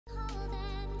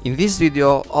In this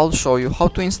video, I'll show you how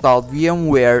to install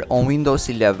VMware on Windows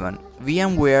 11.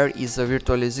 VMware is a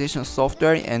virtualization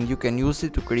software and you can use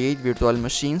it to create virtual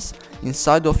machines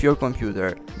inside of your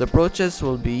computer. The process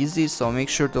will be easy, so make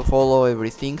sure to follow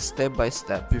everything step by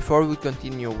step. Before we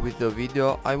continue with the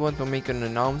video, I want to make an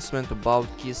announcement about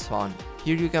Keys Fun.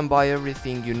 Here you can buy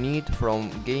everything you need, from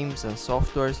games and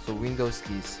softwares to Windows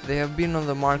keys. They have been on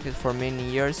the market for many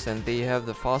years and they have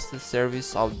the fastest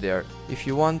service out there. If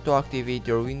you want to activate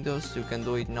your Windows, you can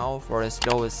do it now for as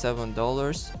low as $7,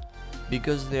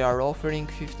 because they are offering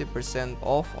 50%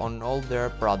 off on all their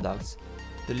products.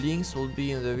 The links will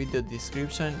be in the video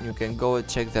description, you can go and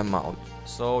check them out.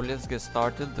 So let's get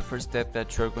started. The first step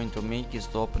that you're going to make is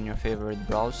to open your favorite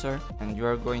browser and you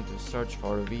are going to search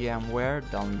for VMware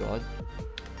download.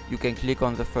 You can click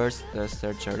on the first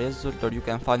search result, or you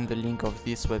can find the link of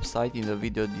this website in the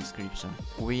video description.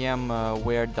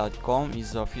 VMware.com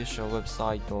is the official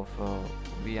website of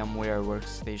VMware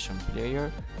Workstation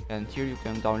Player, and here you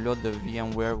can download the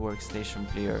VMware Workstation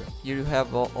Player. Here you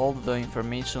have all the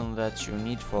information that you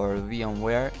need for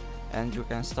VMware, and you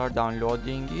can start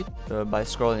downloading it by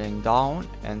scrolling down,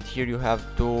 and here you have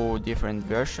two different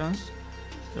versions.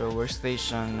 The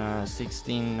Workstation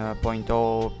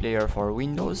 16.0 player for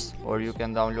Windows, or you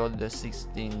can download the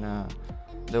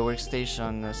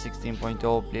Workstation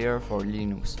 16.0 player for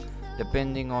Linux.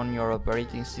 Depending on your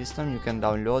operating system, you can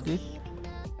download it.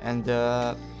 And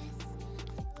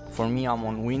for me, I'm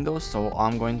on Windows, so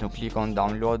I'm going to click on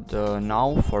download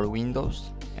now for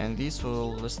Windows, and this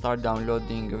will start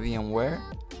downloading VMware.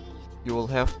 You will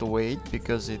have to wait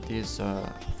because it is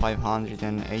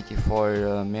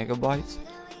 584 megabytes.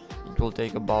 It will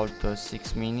take about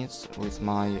 6 minutes with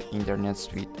my internet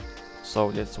speed, so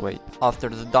let's wait. After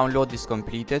the download is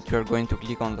completed, you are going to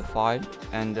click on the file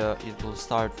and it will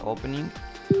start opening.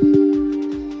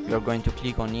 You are going to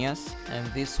click on yes, and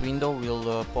this window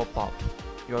will pop up.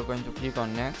 You are going to click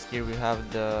on next. Here we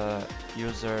have the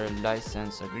user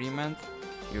license agreement.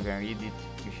 You can read it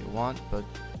if you want, but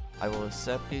I will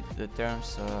accept it, the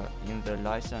terms in the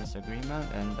license agreement,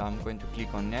 and I'm going to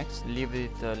click on next. Leave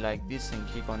it like this and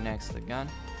click on next again.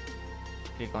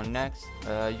 Click on next.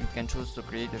 You can choose to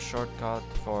create a shortcut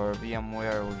for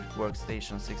VMware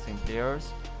Workstation 16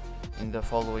 players in the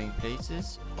following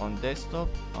places: on desktop,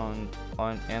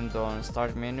 and on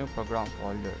start menu, program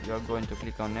folder. You are going to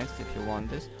click on next if you want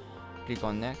this. Click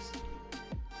on next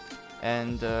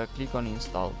and click on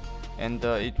install, and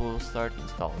it will start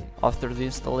installing. After the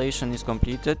installation is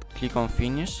completed, click on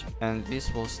finish, and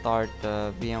this will start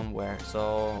VMware.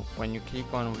 So when you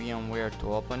click on VMware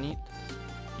to open it,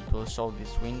 it will show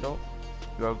this window.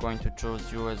 You are going to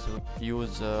choose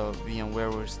use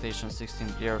VMware Workstation 16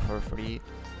 player for free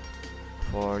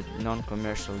for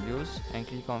non-commercial use, and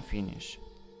click on finish.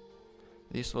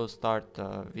 This will start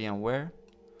VMware.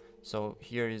 So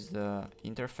here is the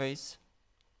interface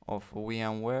of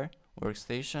VMware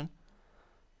Workstation.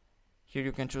 Here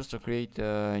you can choose to create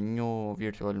a new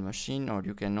virtual machine, or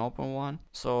you can open one.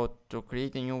 So to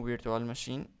create a new virtual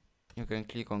machine, you can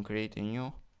click on create a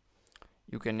new.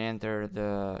 You can enter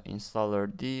the installer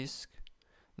disk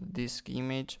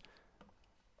image,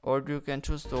 or you can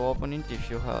choose to open it if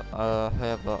you have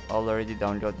already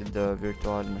downloaded the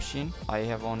virtual machine. I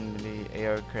have only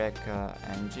aircrack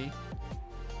ng,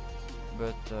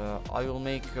 but I will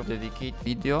make a dedicated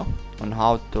video on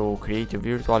how to create a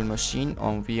virtual machine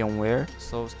on VMware,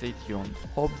 so stay tuned.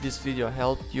 Hope this video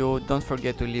helped you. Don't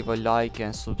forget to leave a like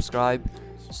and subscribe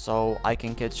so I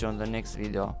can catch you on the next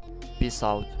video. Peace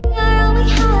out.